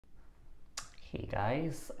Hey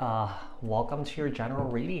guys, welcome to your general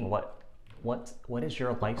reading. What is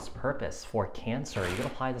your life's purpose for Cancer? You can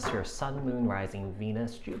apply this to your Sun, Moon, Rising,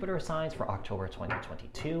 Venus, Jupiter signs for October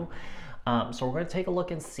 2022. So we're going to take a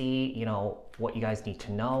look and see, what you guys need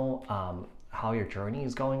to know, how your journey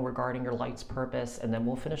is going regarding your life's purpose, and then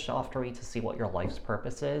we'll finish off the read to see what your life's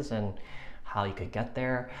purpose is and how you could get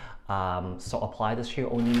there. So apply this to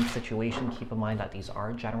your own unique situation. Keep in mind that these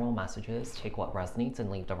are general messages. Take what resonates and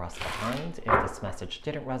leave the rest behind. If this message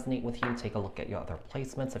didn't resonate with you, take a look at your other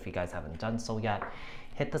placements. If you guys haven't done so yet,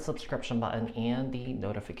 hit the subscription button and the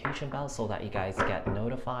notification bell so that you guys get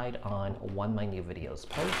notified on when my new videos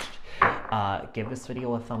post. Give this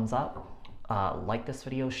video a thumbs up. Like this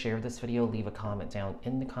video, share this video, leave a comment down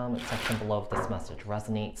in the comment section below if this message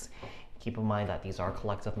resonates. Keep in mind that these are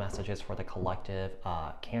collective messages for the collective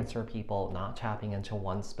Cancer people, not tapping into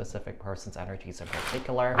one specific person's energies in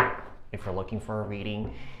particular. If you're looking for a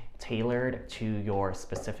reading tailored to your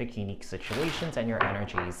specific unique situations and your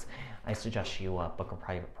energies, I suggest you book a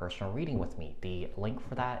private personal reading with me. The link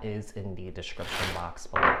for that is in the description box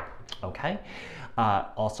below. Okay.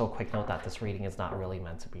 Also, quick note that this reading is not really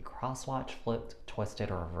meant to be crosswatch, flipped,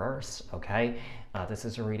 twisted, or reversed. Okay. This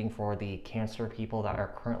is a reading for the Cancer people that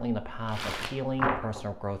are currently in the path of healing,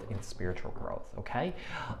 personal growth, and spiritual growth. Okay.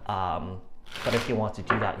 But if you want to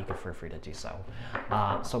do that, you can feel free to do so.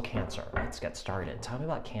 So Cancer, let's get started. Tell me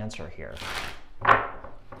about Cancer here.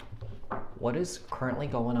 What is currently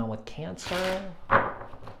going on with Cancer?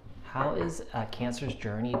 How is Cancer's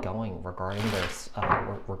journey going regarding this,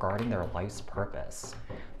 regarding their life's purpose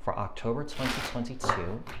for October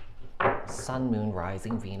 2022? Sun, Moon,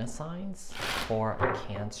 Rising, Venus signs for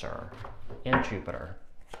Cancer and Jupiter.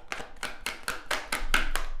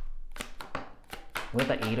 We have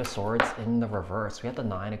the Eight of Swords in the reverse. We have the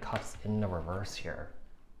Nine of Cups in the reverse here.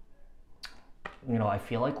 I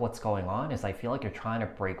feel like what's going on is I feel like you're trying to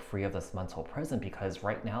break free of this mental prison, because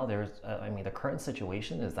right now there's, the current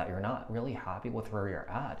situation is that you're not really happy with where you're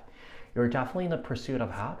at. You're definitely in the pursuit of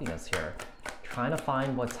happiness here, trying to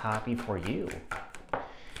find what's happy for you.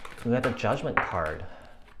 We got the Judgment card.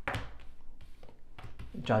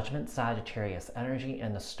 Judgment, Sagittarius energy,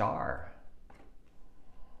 and the Star.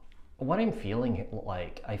 What I'm feeling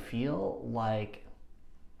like, I feel like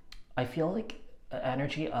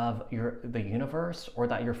energy of the universe, or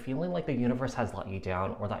that you're feeling like the universe has let you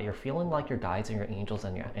down, or that you're feeling like your guides and your angels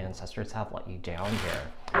and your ancestors have let you down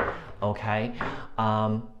here. Okay.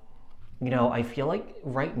 I feel like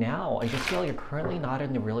right now, I just feel like you're currently not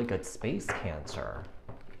in a really good space, Cancer.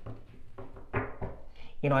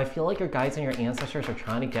 I feel like your guides and your ancestors are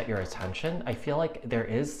trying to get your attention. I feel like there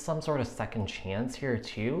is some sort of second chance here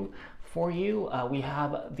too for you. We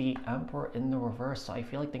have the Emperor in the reverse, so I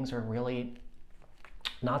feel like things are really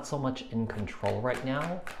not so much in control right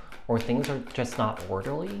now, or things are just not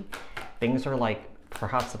orderly. Things are like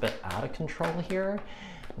perhaps a bit out of control here.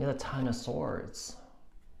 We have the Ten of Swords.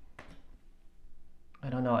 I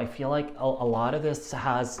don't know. I feel like a lot of this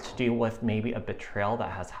has to do with maybe a betrayal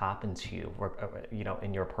that has happened to you,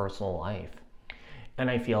 in your personal life. And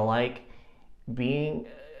I feel like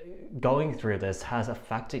going through this has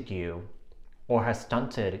affected you, or has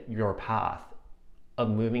stunted your path of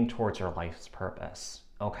moving towards your life's purpose.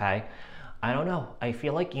 Okay. I don't know. I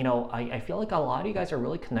feel like, I feel like a lot of you guys are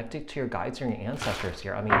really connected to your guides and your ancestors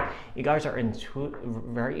here. You guys are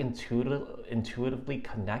very intuitively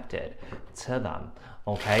connected to them,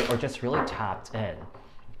 okay? Or just really tapped in.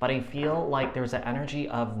 But I feel like there's an energy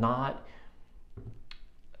of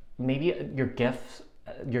maybe your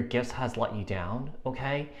gifts has let you down,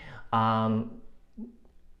 okay?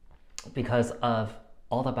 Because of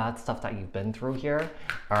all the bad stuff that you've been through here.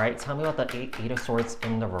 All right, tell me about the Eight of Swords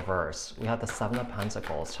in the reverse. We have the Seven of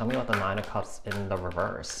Pentacles. Tell me about the Nine of Cups in the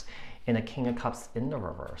reverse, and the King of Cups in the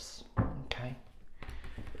reverse. Okay.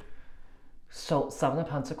 So Seven of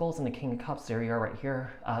Pentacles and the King of Cups, there you are right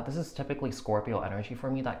here. This is typically Scorpio energy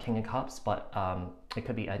for me, that King of Cups, but it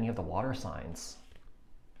could be any of the water signs.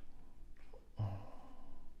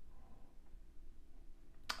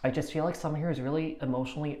 I just feel like someone here is really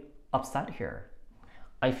emotionally upset here.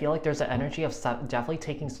 I feel like there's an energy of definitely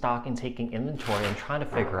taking stock and taking inventory and trying to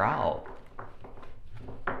figure out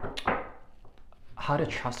how to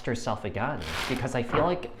trust yourself again. Because I feel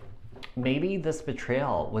like maybe this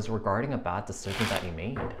betrayal was regarding a bad decision that you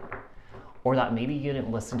made, or that maybe you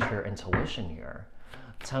didn't listen to your intuition here.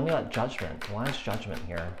 Tell me about Judgment. Why is Judgment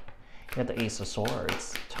here? You have the Ace of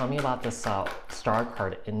Swords. Tell me about this Star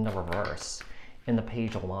card in the reverse, and the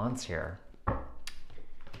Page of Wands here.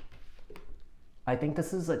 I think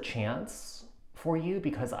this is a chance for you,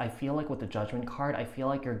 because I feel like with the Judgment card, I feel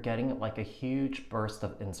like you're getting like a huge burst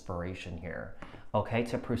of inspiration here, okay,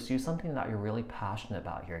 to pursue something that you're really passionate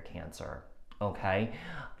about here, Cancer. Okay,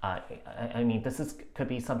 I mean, could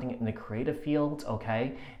be something in the creative field.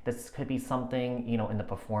 Okay, this could be something, you know, in the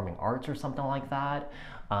performing arts or something like that.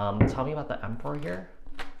 Tell me about the Emperor here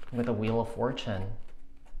with the Wheel of Fortune.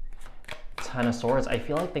 Ten of Swords. I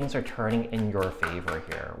feel like things are turning in your favor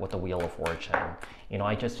here with the Wheel of Fortune. You know,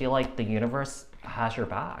 I just feel like the universe has your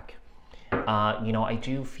back. You know, I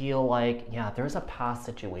do feel like, yeah, there's a past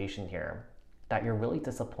situation here that you're really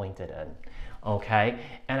disappointed in. Okay,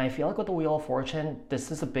 and I feel like with the Wheel of Fortune,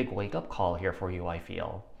 this is a big wake-up call here for you, I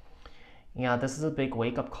feel. Yeah, this is a big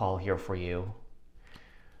wake-up call here for you.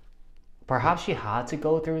 Perhaps you had to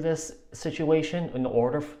go through this situation in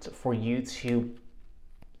order for you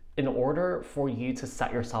to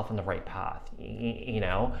set yourself on the right path, you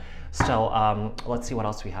know? So let's see what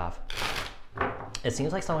else we have. It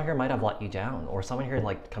seems like someone here might have let you down, or someone here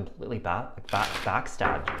like completely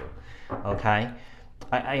backstabbed you, okay?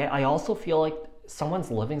 I also feel like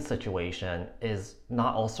someone's living situation is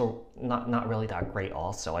not really that great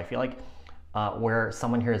also. I feel like where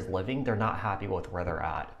someone here is living, they're not happy with where they're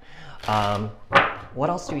at. What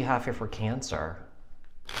else do we have here for Cancer?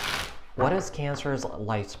 What is Cancer's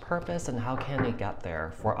life's purpose and how can they get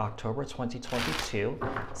there for October 2022?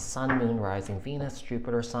 Sun, Moon, Rising, Venus,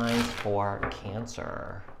 Jupiter signs for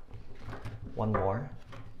Cancer. One more.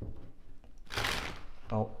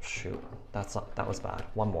 Oh, shoot. That was bad.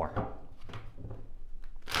 One more.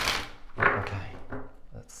 Okay.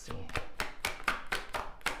 Let's see.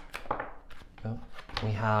 Oh,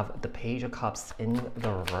 we have the Page of Cups in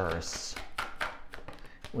the reverse.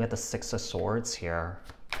 We have the Six of Swords here.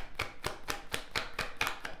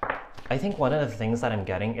 I think one of the things that I'm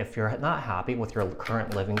getting, if you're not happy with your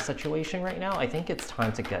current living situation right now, I think it's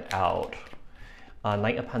time to get out.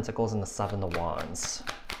 Knight of Pentacles and the Seven of Wands.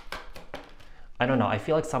 I don't know. I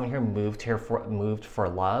feel like someone here moved for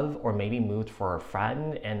love, or maybe moved for a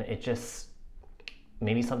friend, and it just,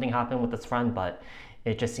 maybe something happened with this friend, but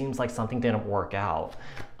it just seems like something didn't work out.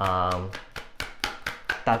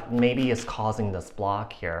 That maybe is causing this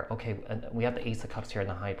block here. Okay, we have the Ace of Cups here and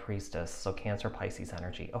the High Priestess, so Cancer, Pisces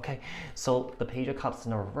energy. Okay, so the Page of Cups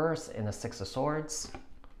in the reverse and the Six of Swords.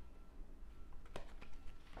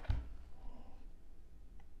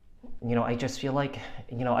 You know, I just feel like,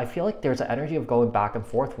 you know, I feel like there's an energy of going back and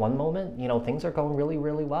forth. One moment, you know, things are going really,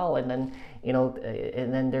 really well. And then, you know,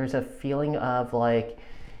 and then there's a feeling of like,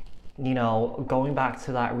 you know, going back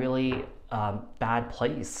to that really bad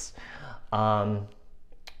place.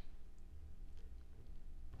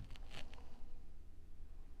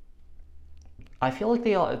 I feel like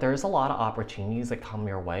there's a lot of opportunities that come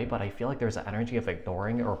your way, but I feel like there's an energy of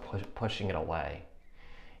ignoring it or pushing it away.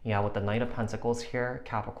 Yeah, with the Knight of Pentacles here,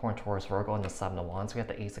 Capricorn, Taurus, Virgo, and the Seven of Wands, we have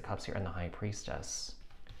the Ace of Cups here and the High Priestess.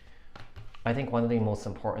 I think one of the most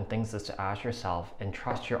important things is to ask yourself and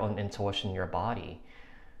trust your own intuition, your body,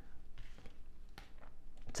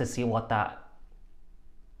 to see what that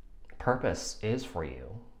purpose is for you.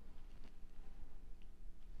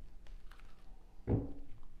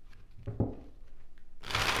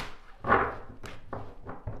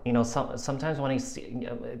 You know, sometimes when I see,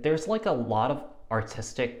 there's like a lot of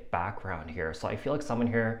artistic background here. So I feel like someone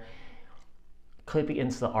here could be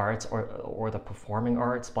into the arts or the performing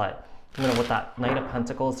arts, but you know, with that Knight of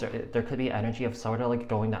Pentacles, there could be energy of sort of like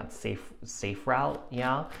going that safe route.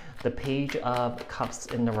 Yeah, the Page of Cups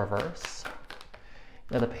in the reverse,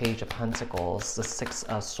 you know, the Page of Pentacles, the Six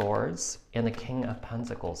of Swords, and the King of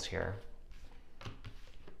Pentacles here.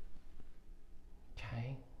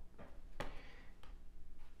 Okay.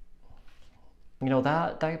 You know,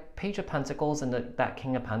 that Page of Pentacles and that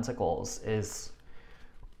King of Pentacles is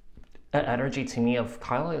an energy to me of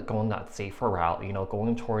kind of like going that safer route, you know,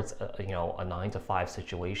 going towards you know, a 9-to-5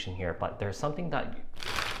 situation here. But there's something that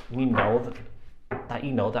you know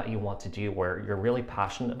that you want to do, where you're really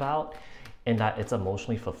passionate about, and that it's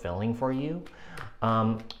emotionally fulfilling for you.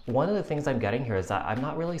 One of the things I'm getting here is that I'm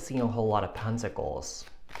not really seeing a whole lot of pentacles.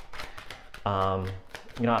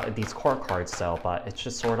 You know, these court cards though, but it's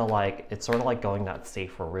just sort of like, it's sort of like going that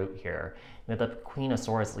safer route here. You know, the Queen of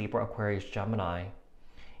Swords, Libra, Aquarius, Gemini.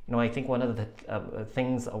 You know, I think one of the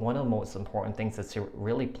one of the most important things is to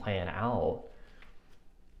really plan out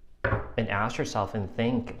and ask yourself and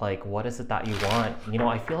think, like, what is it that you want? You know,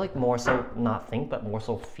 I feel like more so not think, but more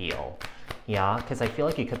so feel. Yeah, because I feel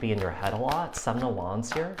like you could be in your head a lot. Seven of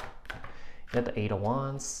Wands here. You have the Eight of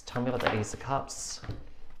Wands. Tell me about the Ace of Cups.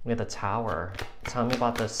 We have the Tower. Tell me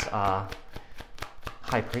about this High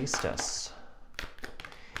Priestess.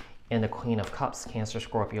 And the Queen of Cups, Cancer,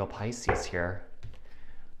 Scorpio, Pisces here.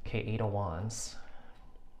 Okay, Eight of Wands.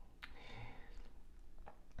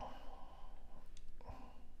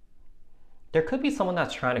 There could be someone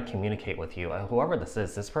that's trying to communicate with you. Whoever this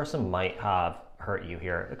is, this person might have hurt you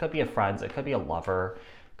here. It could be a friend, it could be a lover,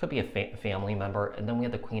 it could be a family member. And then we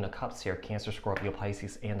have the Queen of Cups here, Cancer, Scorpio,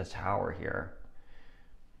 Pisces, and the Tower here.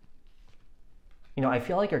 You know, I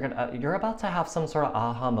feel like you're about to have some sort of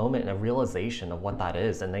aha moment and a realization of what that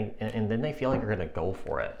is, and then they feel like you're gonna go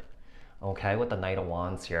for it. Okay, with the Knight of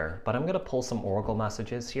Wands here. But I'm gonna pull some Oracle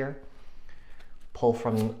messages here. Pull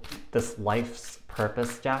from this Life's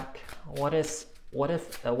Purpose deck. What is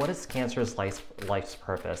Cancer's life's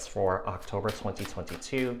purpose for October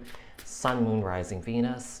 2022? Sun, Moon, Rising,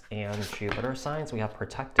 Venus, and Jupiter signs. We have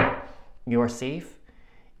protected. You are safe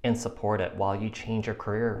and supported while you change your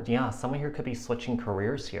career. Yeah, someone here could be switching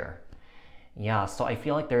careers here. Yeah, so I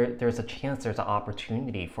feel like there's a chance, there's an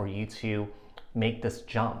opportunity for you to make this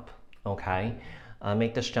jump. Okay,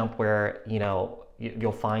 make this jump where, you know,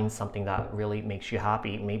 you'll find something that really makes you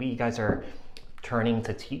happy. Maybe you guys are turning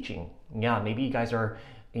to teaching. Yeah, maybe you guys are,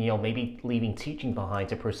 you know, maybe leaving teaching behind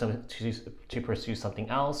to pursue something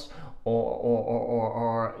else,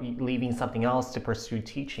 or leaving something else to pursue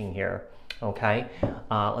teaching here. Okay,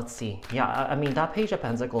 let's see. Yeah, I mean, that Page of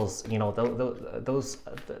Pentacles, you know,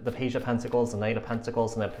 the Page of Pentacles, the Knight of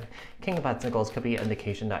Pentacles, and the King of Pentacles could be an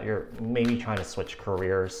indication that you're maybe trying to switch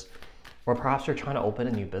careers, or perhaps you're trying to open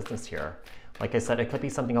a new business here. Like I said, it could be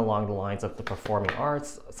something along the lines of the performing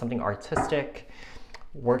arts, something artistic.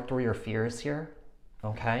 Work through your fears here.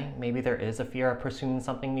 Okay, maybe there is a fear of pursuing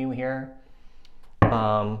something new here.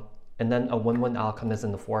 And then a win-win outcome is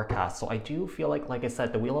in the forecast. So I do feel like I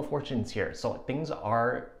said, the Wheel of Fortune's here. So things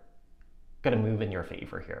are gonna move in your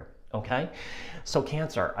favor here. Okay, so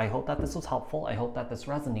Cancer, I hope that this was helpful. I hope that this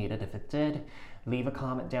resonated. If it did, leave a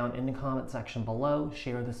comment down in the comment section below.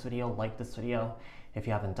 Share this video, like this video. If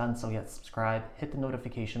you haven't done so yet, subscribe, hit the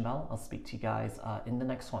notification bell. I'll speak to you guys in the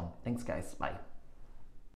next one. Thanks, guys. Bye.